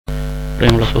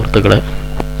പ്രിയമുള്ള സുഹൃത്തുക്കളെ,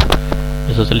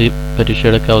 SSLC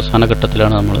പരീക്ഷയുടെ അവസാന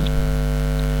ഘട്ടത്തിലാണ് നമ്മൾ.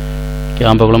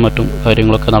 ക്യാമ്പുകളും മറ്റും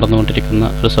കാര്യങ്ങളൊക്കെ നടന്നുകൊണ്ടിരിക്കുന്ന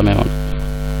ഒരു സമയമാണ്.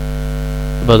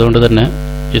 അപ്പോൾ അതുകൊണ്ട് തന്നെ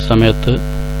ഈ സമയത്ത്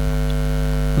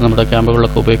നമ്മുടെ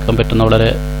ക്യാമ്പുകളിലൊക്കെ ഉപയോഗിക്കാൻ പറ്റുന്ന വളരെ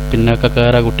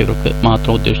പിന്നാക്കക്കാരായ കുട്ടികൾക്ക്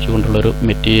മാത്രം ഉദ്ദേശിച്ചുകൊണ്ടുള്ളൊരു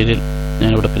മെറ്റീരിയൽ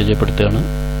ഞാനിവിടെ പരിചയപ്പെടുത്തുകയാണ്.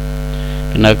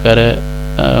 പിന്നാക്കക്കാരെ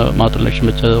മാത്രം ലക്ഷ്യം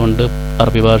വെച്ചതുകൊണ്ട്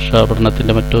അറബി ഭാഷാ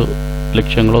പഠനത്തിൻ്റെ മറ്റു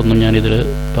ലക്ഷ്യങ്ങളൊന്നും ഞാനിതിൽ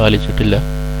പാലിച്ചിട്ടില്ല.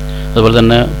 അതുപോലെ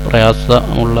തന്നെ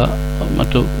പ്രയാസമുള്ള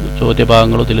മറ്റു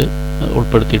ചോദ്യഭാഗങ്ങളും ഇതിൽ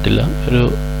ഉൾപ്പെടുത്തിയിട്ടില്ല. ഒരു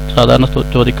സാധാരണ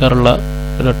ചോദിക്കാറുള്ള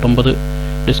ഒരു 8-9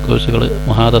 ഡിസ്കോഴ്സുകൾ,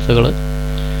 മുഹാദസകൾ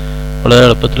വളരെ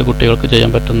എളുപ്പത്തിൽ കുട്ടികൾക്ക്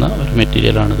ചെയ്യാൻ പറ്റുന്ന ഒരു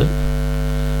മെറ്റീരിയലാണിത്.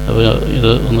 അപ്പോൾ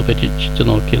ഇത് ഒന്ന് പരീക്ഷിച്ച്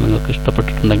നോക്കി നിങ്ങൾക്ക്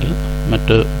ഇഷ്ടപ്പെട്ടിട്ടുണ്ടെങ്കിൽ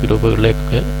മറ്റ്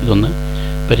ഗ്രൂപ്പുകളിലേക്കൊക്കെ ഇതൊന്ന്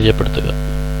പരിചയപ്പെടുത്തുക.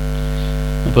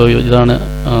 അപ്പോൾ ഇതാണ്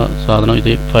സാധനം.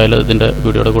 ഇത് ഫയൽ ഇതിൻ്റെ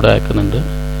വീഡിയോയുടെ കൂടെ അയക്കുന്നുണ്ട്.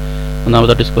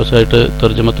 ഒന്നാമത്തെ ഡിസ്കോഴ്സായിട്ട്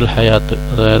തർജമത്തുൽ ഹയാത്ത്,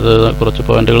 അതായത് കുറച്ച്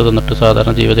പോയിന്റുകൾ തന്നിട്ട്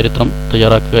സാധാരണ ജീവചരിത്രം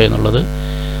തയ്യാറാക്കുക എന്നുള്ളത്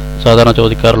സാധാരണ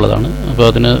ചോദിക്കാറുള്ളതാണ്. അപ്പോൾ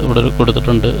അതിന് ഇവിടെ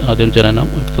കൊടുത്തിട്ടുണ്ട്. ആദ്യം ജനനം,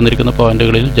 തന്നിരിക്കുന്ന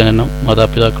പോയിന്റുകളിൽ ജനനം,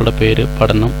 മാതാപിതാക്കളുടെ പേര്,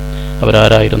 പഠനം,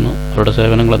 അവരാരായിരുന്നു, അവരുടെ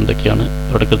സേവനങ്ങൾ എന്തൊക്കെയാണ്,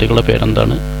 അവരുടെ കൃതികളുടെ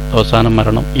പേരെന്താണ്, അവസാനം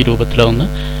മരണം, ഈ രൂപത്തിലൊന്ന്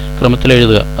ക്രമത്തിൽ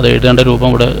എഴുതുക. അത് എഴുതേണ്ട രൂപം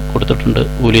ഇവിടെ കൊടുത്തിട്ടുണ്ട്.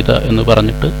 ഉലിത എന്ന്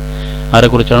പറഞ്ഞിട്ട്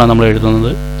ആരെക്കുറിച്ചാണ് നമ്മൾ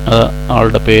എഴുതുന്നത് ആ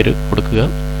ആളുടെ പേര് കൊടുക്കുക.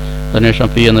 അതിനുശേഷം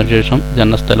പി എന്നതിന് ശേഷം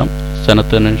ജനനസ്ഥലം,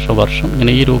 സനത്തിന് ശേഷം വർഷം.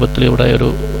 ഇങ്ങനെ ഈ രൂപത്തിൽ ഇവിടെ ഒരു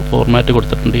ഫോർമാറ്റ്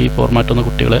കൊടുത്തിട്ടുണ്ട്. ഈ ഫോർമാറ്റ് ഒന്ന്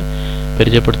കുട്ടികളെ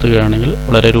പരിചയപ്പെടുത്തുകയാണെങ്കിൽ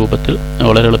വളരെ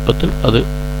എളുപ്പത്തിൽ അത്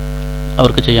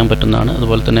അവർക്ക് ചെയ്യാൻ പറ്റുന്നതാണ്.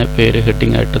 അതുപോലെ തന്നെ പേര്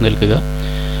ഹെഡിങ് ആയിട്ട് നൽകുക.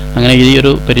 അങ്ങനെ ഈ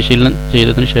ഒരു പരിശീലനം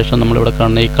ചെയ്തതിന് ശേഷം നമ്മളിവിടെ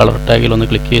കാണുന്ന ഈ കളർ ടാഗിൽ ഒന്ന്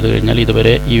ക്ലിക്ക് ചെയ്ത് കഴിഞ്ഞാൽ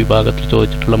ഇതുവരെ ഈ വിഭാഗത്തിൽ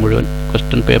ചോദിച്ചിട്ടുള്ള മുഴുവൻ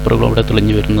ക്വസ്റ്റ്യൻ പേപ്പറുകളും ഇവിടെ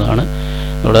തെളിഞ്ഞു വരുന്നതാണ്.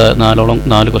 ഇവിടെ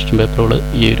 4 ക്വസ്റ്റ്യൻ പേപ്പറുകൾ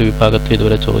ഈ ഒരു വിഭാഗത്തിൽ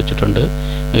ഇതുവരെ ചോദിച്ചിട്ടുണ്ട്.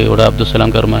 ഇവിടെ അബ്ദുസലാം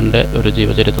കർമാൻ്റെ ഒരു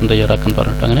ജീവചരിത്രം തയ്യാറാക്കാൻ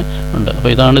പറഞ്ഞിട്ട് അങ്ങനെ ഉണ്ട്. അപ്പോൾ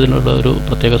ഇതാണ് ഇതിനുള്ള ഒരു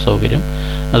പ്രത്യേക സൗകര്യം.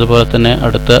 അതുപോലെ തന്നെ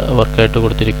അടുത്ത വർക്കായിട്ട്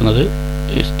കൊടുത്തിരിക്കുന്നത്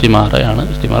ഇസ്തിമാറയാണ്.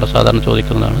 ഇസ്തിമാറ സാധാരണ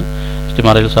ചോദിക്കുന്നതാണ്.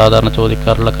 ഇസ്തിമാറയിൽ സാധാരണ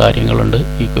ചോദിക്കാറുള്ള കാര്യങ്ങളുണ്ട്.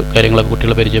 ഈ കാര്യങ്ങളൊക്കെ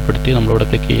കുട്ടികളെ പരിചയപ്പെടുത്തി നമ്മളിവിടെ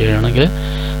ക്ലിക്ക് ചെയ്യുകയാണെങ്കിൽ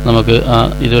നമുക്ക്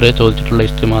ഇതുവരെ ചോദിച്ചിട്ടുള്ള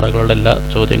ഇസ്തിമാറകളുടെ എല്ലാ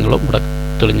ചോദ്യങ്ങളും ഇവിടെ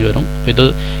തെളിഞ്ഞു വരും. ഇത്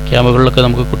ക്യാമ്പുകളിലൊക്കെ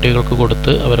നമുക്ക് കുട്ടികൾക്ക്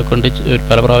കൊടുത്ത് അവരെ കൊണ്ട്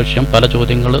പല പ്രാവശ്യം പല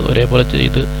ചോദ്യങ്ങൾ ഒരേപോലെ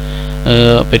ചെയ്ത്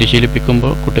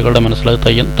പരിശീലിപ്പിക്കുമ്പോൾ കുട്ടികളുടെ മനസ്സിലത്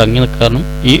തങ്ങി നിൽക്കാനും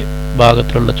ഈ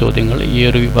ഭാഗത്തിലുള്ള ചോദ്യങ്ങൾ, ഈ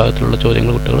ഒരു വിഭാഗത്തിലുള്ള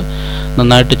ചോദ്യങ്ങൾ കുട്ടികൾ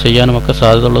നന്നായിട്ട് ചെയ്യാനുമൊക്കെ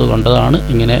സാധ്യത ഉള്ളത് കൊണ്ടതാണ്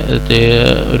ഇങ്ങനെ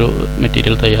ഒരു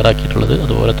മെറ്റീരിയൽ തയ്യാറാക്കിയിട്ടുള്ളത്.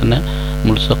 അതുപോലെ തന്നെ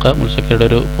മുൽസക്കയുടെ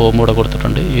ഒരു ഫോം ഇവിടെ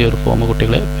കൊടുത്തിട്ടുണ്ട്. ഈ ഒരു ഫോം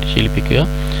കുട്ടികളെ പരിശീലിപ്പിക്കുക.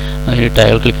 ഈ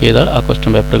ടാഗിൽ ക്ലിക്ക് ചെയ്താൽ ആ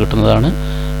ക്വസ്റ്റ്യൻ പേപ്പർ കിട്ടുന്നതാണ്.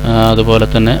 അതുപോലെ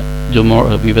തന്നെ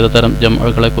വിവിധ തരം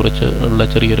ജംഅകളെ കുറിച്ച് ഉള്ള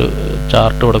ചെറിയൊരു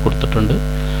ചാർട്ട് ഇവിടെ കൊടുത്തിട്ടുണ്ട്.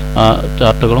 ആ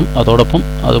ചാർട്ടുകളും അതോടൊപ്പം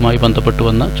അതുമായി ബന്ധപ്പെട്ട്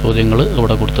വന്ന ചോദ്യങ്ങൾ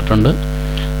ഇവിടെ കൊടുത്തിട്ടുണ്ട്.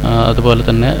 അതുപോലെ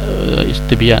തന്നെ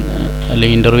ഇസ്തിബിയാൻ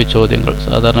അല്ലെങ്കിൽ ഇൻ്റർവ്യൂ ചോദ്യങ്ങൾ,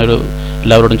 സാധാരണ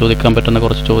എല്ലാവരോടും ചോദിക്കാൻ പറ്റുന്ന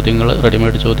കുറച്ച് ചോദ്യങ്ങൾ,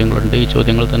 റെഡിമെയ്ഡ് ചോദ്യങ്ങളുണ്ട്. ഈ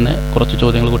ചോദ്യങ്ങൾ തന്നെ കുറച്ച്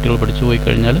ചോദ്യങ്ങൾ കുട്ടികൾ പഠിച്ചു പോയി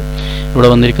കഴിഞ്ഞാൽ ഇവിടെ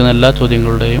വന്നിരിക്കുന്ന എല്ലാ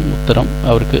ചോദ്യങ്ങളുടെയും ഉത്തരം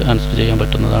അവർക്ക് ആൻസർ ചെയ്യാൻ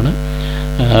പറ്റുന്നതാണ്.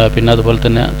 പിന്നെ അതുപോലെ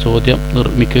തന്നെ ചോദ്യം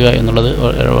നിർമ്മിക്കുക എന്നുള്ളത്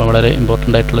വളരെ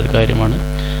ഇമ്പോർട്ടൻ്റ് ആയിട്ടുള്ളൊരു കാര്യമാണ്.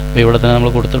 അപ്പോൾ ഇവിടെ തന്നെ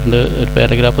നമ്മൾ കൊടുത്തിട്ടുണ്ട്. ഒരു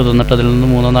പാരഗ്രാഫ് തന്നിട്ട് അതിൽ നിന്ന്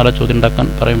 3-4 ചോദ്യം ഉണ്ടാക്കാൻ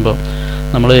പറയുമ്പോൾ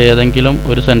നമ്മൾ ഏതെങ്കിലും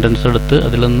ഒരു സെൻറ്റൻസ് എടുത്ത്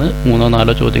അതിൽ നിന്ന്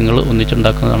 3-4 ചോദ്യങ്ങൾ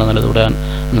ഒന്നിച്ചുണ്ടാക്കുന്നതാണ് നല്ലത്. ഇവിടെ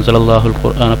സല്ലല്ലാഹുൽ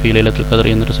ഖുർആന ഫീ ലൈലത്തുൽ ഖദ്ർ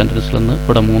എന്നൊരു സെൻറ്റൻസിൽ നിന്ന്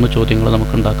ഇവിടെ 3 ചോദ്യങ്ങൾ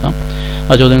നമുക്ക് ഉണ്ടാക്കാം.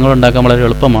 ആ ചോദ്യങ്ങൾ ഉണ്ടാക്കാൻ വളരെ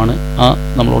എളുപ്പമാണ്.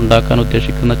 നമ്മൾ ഉണ്ടാക്കാൻ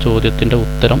ഉദ്ദേശിക്കുന്ന ചോദ്യത്തിൻ്റെ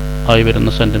ഉത്തരം ആയി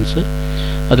വരുന്ന സെൻറ്റൻസ്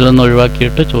അതിൽ നിന്ന്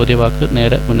ഒഴിവാക്കിയിട്ട് ചോദ്യവാക്ക്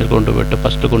നേരെ മുന്നിൽ കൊണ്ടുപോയിട്ട്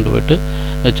ഫസ്റ്റ് കൊണ്ടുപോയിട്ട്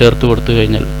ചേർത്ത് കൊടുത്തു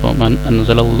കഴിഞ്ഞാൽ ഇപ്പോൾ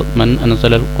മൻ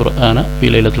അൻസലൽ ഖുർആന ഫീ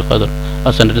ലൈലത്തുൽ ഖദ്ർ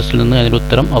ആ സെൻറ്റൻസിൽ നിന്ന് അതിൻ്റെ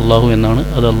ഉത്തരം അള്ളാഹു എന്നാണ്.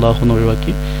 അത് അള്ളാഹു എന്ന്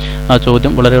ഒഴിവാക്കി ആ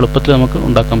ചോദ്യം വളരെ എളുപ്പത്തിൽ നമുക്ക്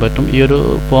ഉണ്ടാക്കാൻ പറ്റും. ഈ ഒരു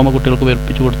ഫോം കുട്ടികൾക്ക്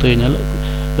വേർപ്പിച്ചു കൊടുത്തു കഴിഞ്ഞാൽ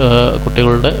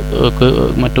കുട്ടികളുടെ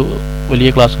മറ്റു വലിയ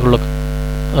ക്ലാസ്സുകളിലൊക്കെ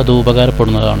അത്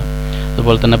ഉപകാരപ്പെടുന്നതാണ്.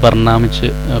 അതുപോലെ തന്നെ ബർനാമിച്ച്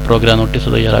പ്രോഗ്രാം നോട്ടീസ്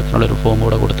തയ്യാറാക്കാനുള്ളൊരു ഫോം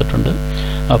ഇവിടെ കൊടുത്തിട്ടുണ്ട്.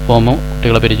 ആ ഫോം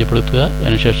കുട്ടികളെ പരിചയപ്പെടുത്തുക.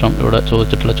 അതിനുശേഷം ഇവിടെ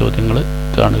ചോദിച്ചിട്ടുള്ള ചോദ്യങ്ങൾ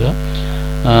കാണുക.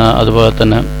 അതുപോലെ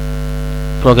തന്നെ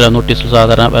പ്രോഗ്രാം നോട്ടീസിൽ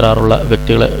സാധാരണ വരാറുള്ള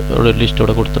വ്യക്തികളെ ഒരു ലിസ്റ്റ്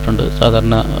ഇവിടെ കൊടുത്തിട്ടുണ്ട്.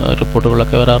 സാധാരണ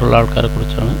റിപ്പോർട്ടുകളൊക്കെ വരാറുള്ള ആൾക്കാരെ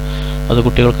കുറിച്ചാണ്. അത്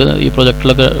കുട്ടികൾക്ക് ഈ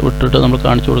പ്രൊജക്റ്റിലൊക്കെ വിട്ടിട്ട് നമ്മൾ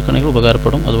കാണിച്ചു കൊടുക്കുകയാണെങ്കിൽ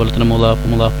ഉപകാരപ്പെടും. അതുപോലെ തന്നെ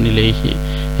മുലാഫിൻ ഇലൈഹി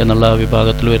എന്നുള്ള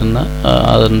വിഭാഗത്തിൽ വരുന്ന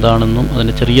അതെന്താണെന്നും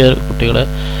അതിൻ്റെ ചെറിയ കുട്ടികളെ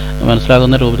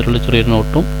മനസ്സിലാകുന്ന രൂപത്തിലുള്ള ചെറിയൊരു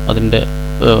നോട്ടും അതിൻ്റെ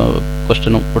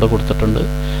ക്വസ്റ്റ്യനും ഇവിടെ കൊടുത്തിട്ടുണ്ട്.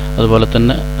 അതുപോലെ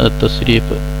തന്നെ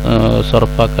തസ്രീഫ്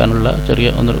സർഫാക്കാനുള്ള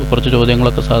കുറച്ച്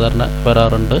ചോദ്യങ്ങളൊക്കെ സാധാരണ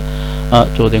വരാറുണ്ട്. ആ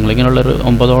ചോദ്യങ്ങൾ ഇങ്ങനെയുള്ളൊരു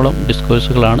 9ഓളം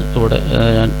ഡിസ്കോഴ്സുകളാണ് ഇവിടെ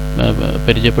ഞാൻ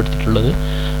പരിചയപ്പെടുത്തിയിട്ടുള്ളത്.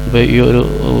 അപ്പോൾ ഈ ഒരു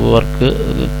വർക്ക്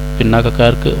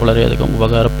പിന്നാക്കക്കാർക്ക് വളരെയധികം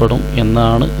ഉപകാരപ്പെടും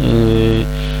എന്നാണ്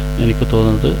എനിക്ക്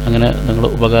തോന്നുന്നത്. അങ്ങനെ നിങ്ങൾ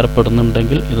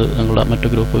ഉപകാരപ്പെടുന്നുണ്ടെങ്കിൽ ഇത് നിങ്ങളുടെ മറ്റു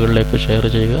ഗ്രൂപ്പുകളിലേക്ക് ഷെയർ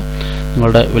ചെയ്യുക.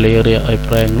 നിങ്ങളുടെ വിലയേറിയ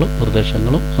അഭിപ്രായങ്ങളും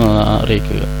നിർദ്ദേശങ്ങളും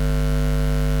അറിയിക്കുക.